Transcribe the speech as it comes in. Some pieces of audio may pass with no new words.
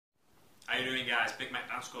guys, Big Mac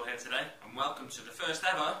Dance School here today, and welcome to the first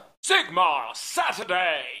ever Sigmar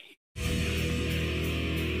Saturday!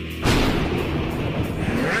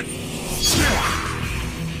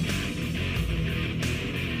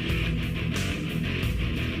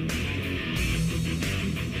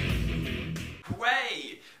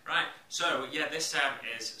 Way! Right, so yeah, this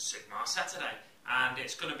is Sigmar Saturday, and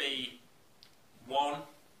it's going to be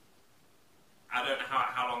I don't know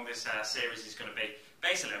how long this series is going to be.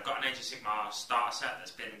 Basically, I've got an Age of Sigmar starter set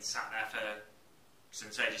that's been sat there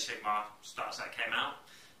since Age of Sigmar starter set came out.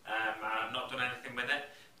 I've not done anything with it,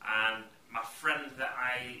 and my friend that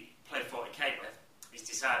I played 40k with, he's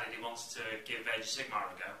decided he wants to give Age of Sigmar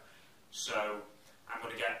a go. So I'm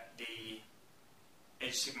going to get the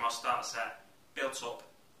Age of Sigmar starter set built up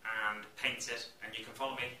and painted, and you can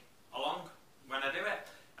follow me along when I do it.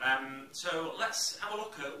 So let's have a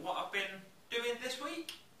look at what I've been doing this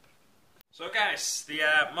week. So guys, the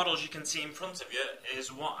models you can see in front of you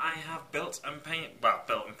is what I have built and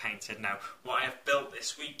painted now. What I have built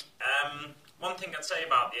this week. One thing I'd say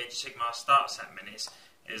about the Age of Sigmar starter set minis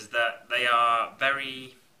is that they are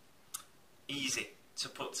very easy to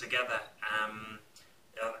put together.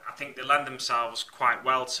 I think they lend themselves quite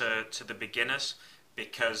well to the beginners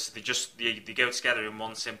because they go together in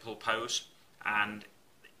one simple pose, and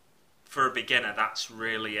for a beginner that's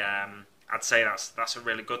really I'd say that's a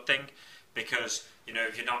really good thing, because you know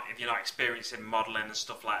if you're not experienced in modelling and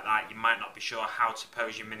stuff like that, you might not be sure how to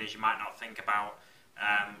pose your minis. You might not think about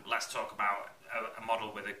let's talk about a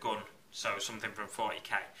model with a gun, so something from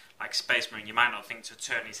 40k like Space Marine. You might not think to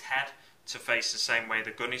turn his head to face the same way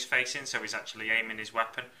the gun is facing, so he's actually aiming his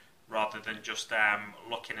weapon rather than just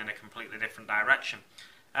looking in a completely different direction.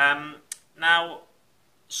 Now,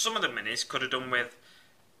 some of the minis could have done with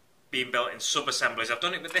being built in sub-assemblies. I've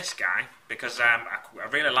done it with this guy because I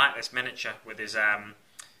really like this miniature with his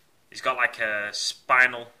he's got like a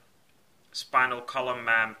spinal column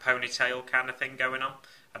ponytail kind of thing going on.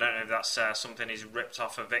 I don't know if that's something he's ripped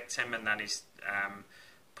off a victim and then he's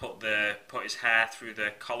put his hair through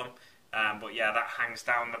the column. But yeah, that hangs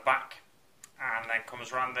down the back and then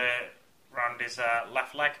comes around his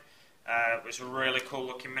left leg. It's a really cool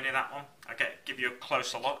looking mini, that one. I'll give you a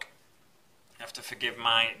closer look. You have to forgive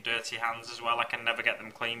my dirty hands as well. I can never get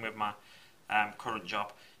them clean with my current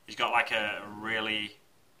job. He's got like a really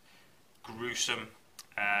gruesome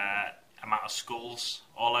amount of skulls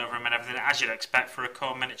all over him and everything, as you'd expect for a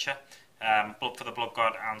Khorne miniature. Blood for the Blood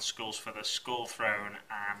God and skulls for the Skull Throne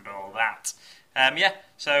and all that. Yeah,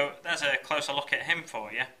 so there's a closer look at him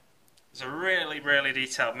for you. It's a really, really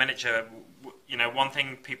detailed miniature. You know, one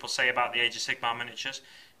thing people say about the Age of Sigmar miniatures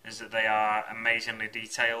is that they are amazingly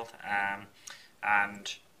detailed,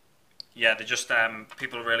 and yeah, they're just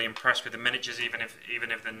people are really impressed with the miniatures, even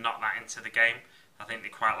if they're not that into the game. I think they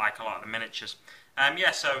quite like a lot of the miniatures.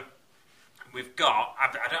 Yeah, so we've got.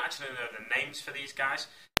 I don't actually know the names for these guys.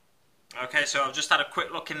 Okay, so I've just had a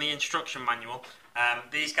quick look in the instruction manual.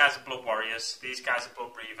 These guys are Blood Warriors. These guys are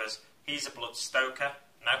Blood Breathers. He's a Blood Stoker.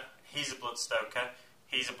 No, he's a Blood Stoker.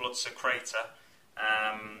 He's a Blood Secretor.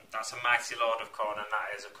 That's a Mighty Lord of Khorne, and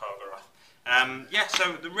that is a Kogoroth. Yeah,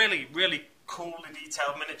 so the really, really coolly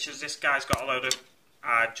detailed miniatures. This guy's got a load of...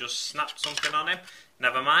 I just snapped something on him.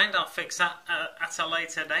 Never mind, I'll fix that at a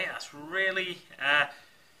later date. That's really...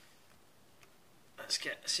 let's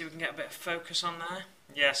see if we can get a bit of focus on there.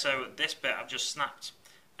 Yeah, so this bit I've just snapped.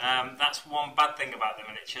 That's one bad thing about the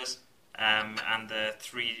miniatures. And the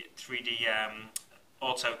 3D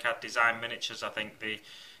AutoCAD design miniatures, I think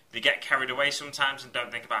they get carried away sometimes and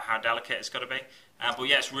don't think about how delicate it's got to be. But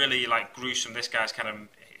yeah, it's really like gruesome. This guy's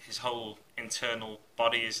his whole internal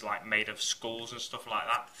body is like made of skulls and stuff like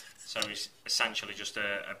that. So he's essentially just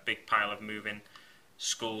a big pile of moving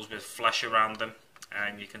skulls with flesh around them,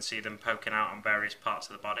 and you can see them poking out on various parts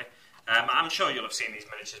of the body. I'm sure you'll have seen these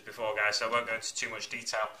miniatures before, guys, so I won't go into too much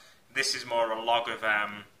detail. This is more a log of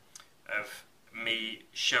me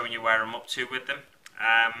showing you where I'm up to with them.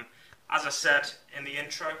 As I said in the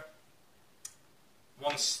intro,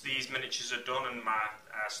 once these miniatures are done and my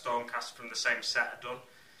Stormcast from the same set are done,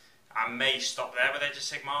 I may stop there with Age of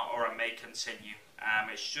Sigmar, or I may continue.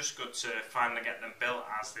 It's just good to finally get them built,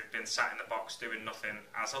 as they've been sat in the box doing nothing,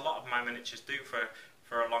 as a lot of my miniatures do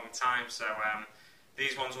for a long time. So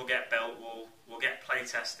these ones will get built, we'll get play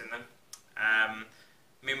testing them.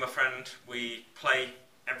 Me and my friend, we play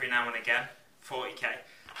every now and again 40k,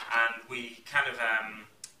 and we kind of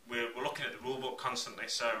we're looking at the rulebook constantly.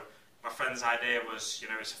 So my friend's idea was, you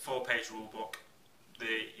know, it's a 4-page rulebook.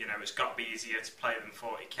 It's got to be easier to play than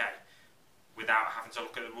 40k without having to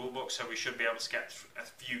look at the rulebook. So we should be able to get a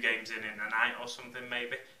few games in a night or something,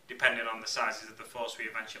 maybe, depending on the sizes of the force we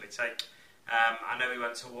eventually take. I know he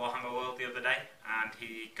went to Warhammer World the other day, and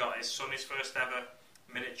he got his son his first ever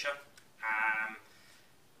miniature,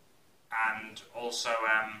 and also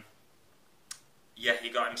he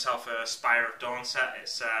got himself a Spire of Dawn set.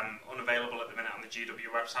 It's unavailable at the minute on the GW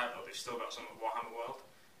website, but they've still got some at Warhammer World.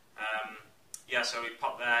 So he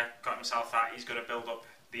popped there, got himself that. He's going to build up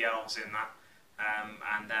the elves in that,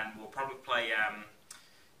 and then we'll probably play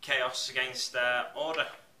Chaos against Order.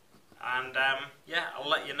 And I'll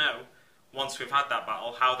let you know once we've had that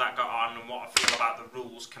battle how that got on and what I feel about the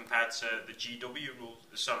rules compared to the GW rules.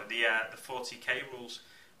 Sorry, the 40k rules.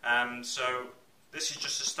 So this is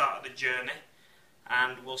just the start of the journey,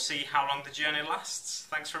 and we'll see how long the journey lasts.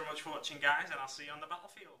 Thanks very much for watching, guys, and I'll see you on the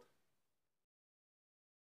battlefield.